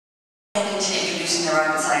introducing the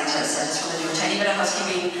rocket scientists, I just want to do a tiny bit of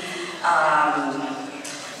housekeeping.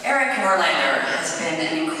 Eric Norlander has been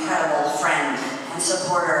an incredible friend and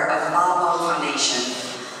supporter of Bob Moog Foundation,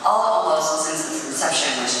 almost since its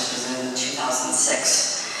inception, which was in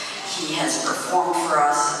 2006. He has performed for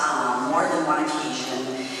us on more than one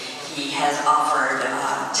occasion. He has offered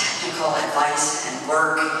technical advice and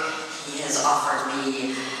work. He has offered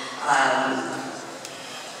me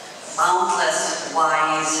boundless,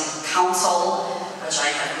 wise counsel, which I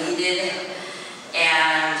have needed,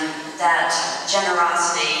 and that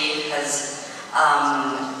generosity has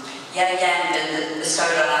yet again been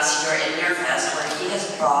bestowed on us here at Nearfest, where he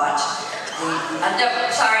has brought the,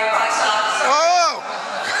 sorry, Progstock. Oh!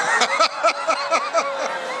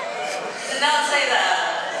 Did not say that.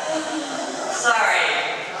 Sorry.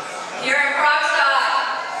 Here in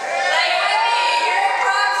Progstock. Say it with me. Here in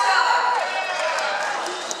Progstock.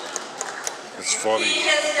 It's funny. He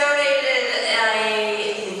has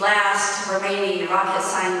donated the last remaining rocket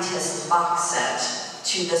scientist box set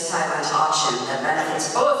to the silent auction that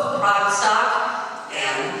benefits both Progstock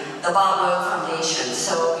and the Bob Moog Foundation.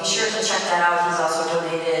 So be sure to check that out. He's also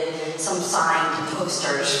donated some signed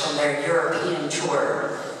posters from their European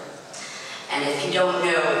tour. And if you don't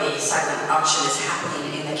know, the silent auction is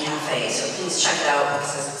happening in the cafe, so please check it out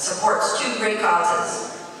because it supports two great causes.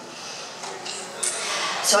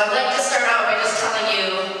 So I'd like to start out by just telling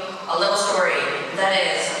you a little story. That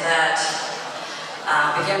is that,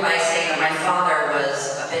 begin by saying that my father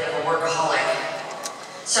was a bit of a workaholic.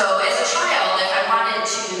 So as a child, if I wanted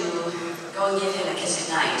to go and give him a kiss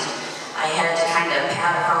goodnight, I had to kind of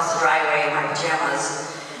pad across the driveway in my pajamas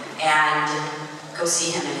and go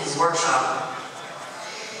see him in his workshop.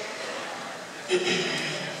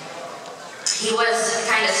 He was a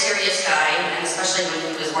kind of serious guy, and especially when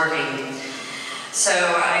he was working. So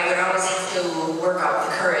I would always have to work out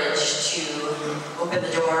the courage to open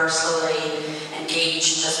the door slowly and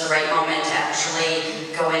gauge just the right moment to actually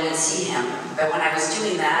go in and see him. But when I was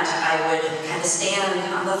doing that, I would kind of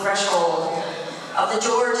stand on the threshold of the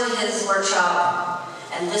door to his workshop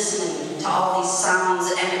and listen to all these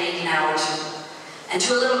sounds emanating out. And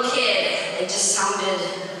to a little kid, it just sounded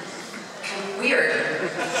kind of weird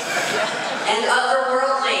and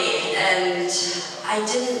otherworldly, and I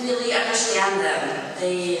didn't really understand them.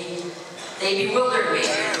 They bewildered me.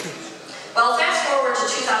 Well, fast forward to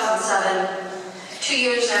 2007, 2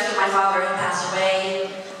 years after my father had passed away,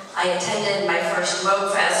 I attended my first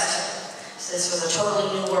Moog Fest. So this was a totally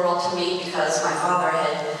new world to me because my father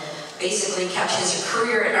had basically kept his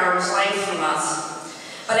career at arm's length from us.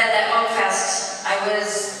 But at that Moog Fest, I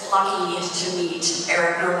was lucky to meet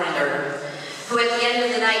Eric Norlander, who at the end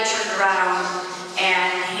of the night turned around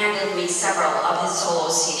and handed me several of his solo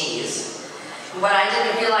CDs. What I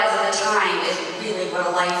didn't realize at the time is really what a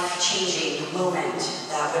life-changing moment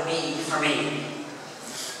that would be for me.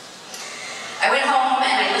 I went home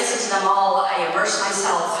and I listened to them all. I immersed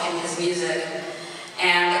myself in his music,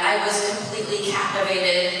 and I was completely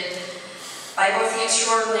captivated by both the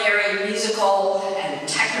extraordinary musical and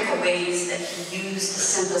technical ways that he used the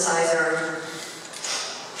synthesizer,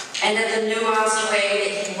 and in the nuanced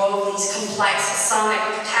way that he wove these complex sonic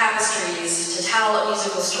tapestries to tell a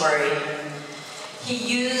musical story. He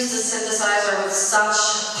used the synthesizer with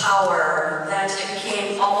such power that it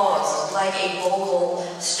became almost like a vocal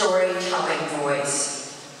storytelling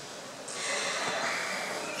voice.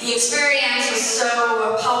 The experience was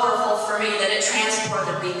so powerful for me that it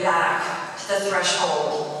transported me back to the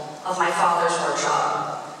threshold of my father's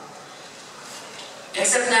workshop.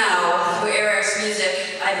 Except now, through Eric's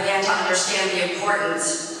music, I began to understand the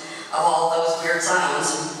importance of all those weird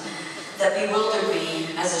sounds that bewildered me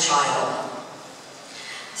as a child.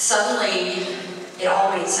 Suddenly, it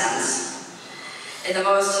all made sense in the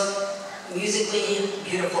most musically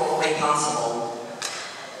beautiful way possible.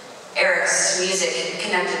 Eric's music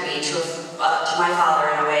connected me to my father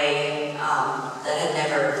in a way that had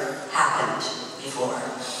never happened before.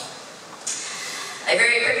 I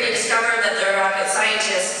very quickly discovered that the rocket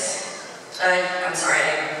scientists, I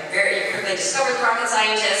very quickly discovered the rocket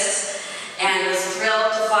scientists and was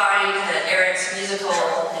thrilled to find that Eric's musical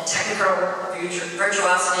and technical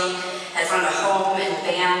virtuosity had found a home in a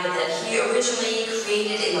band that he originally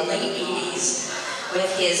created in the late 80s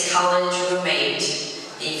with his college roommate,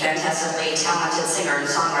 the fantastically talented singer and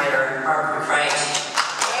songwriter, Mark McCray.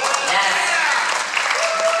 Yes,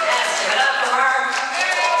 give it up for Mark.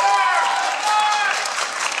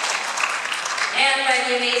 And by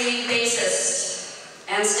the amazing bassist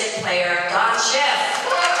and stick player, Don Schiff.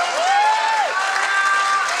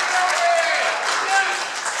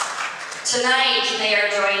 Tonight, they are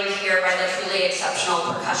joined here by the truly exceptional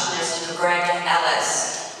percussionist Greg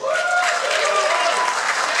Ellis.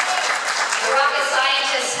 The rocket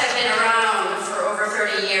scientists have been around for over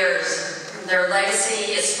 30 years. Their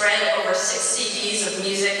legacy is spread over 6 CDs of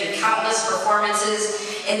music and countless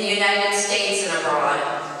performances in the United States and abroad.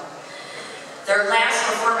 Their last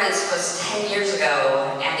performance was 10 years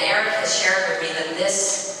ago, and Eric has shared with me that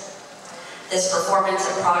this performance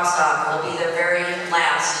at Progstock will be their very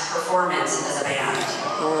last performance as a band.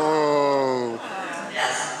 Oh.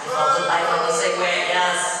 Yes, I felt the same way,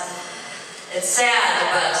 yes. It's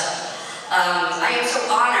sad, but I am so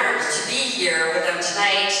honored to be here with them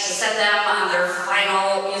tonight, to send them on their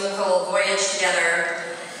final musical voyage together.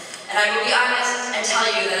 And I will be honest and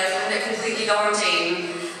tell you that I found it completely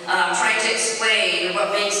daunting trying to explain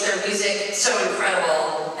what makes their music so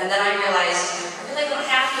incredible. And then I realized, I really don't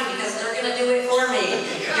have to, because they're going to do it for me.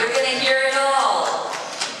 You're going to hear it all.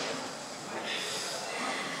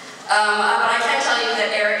 But I can tell you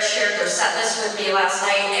that Eric shared their set list with me last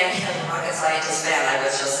night, and as a rocket scientist fan, I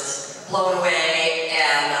was just blown away,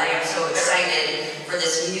 and I am so excited for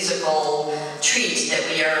this musical treat that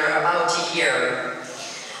we are about to hear.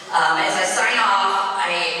 As I sign off,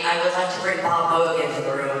 I would like to bring Bob Moog into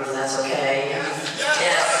the room, if that's okay.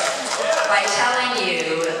 Yes. By telling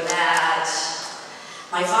you that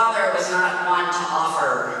my father was not one to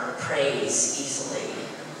offer praise easily.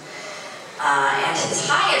 And his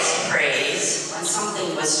highest praise, when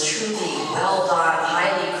something was truly well done,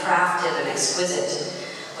 highly crafted and exquisite,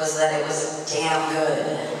 was that it was damn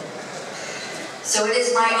good. So it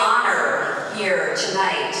is my honor here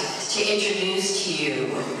tonight to introduce to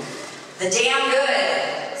you the damn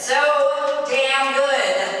good, so damn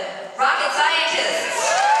good rocket science.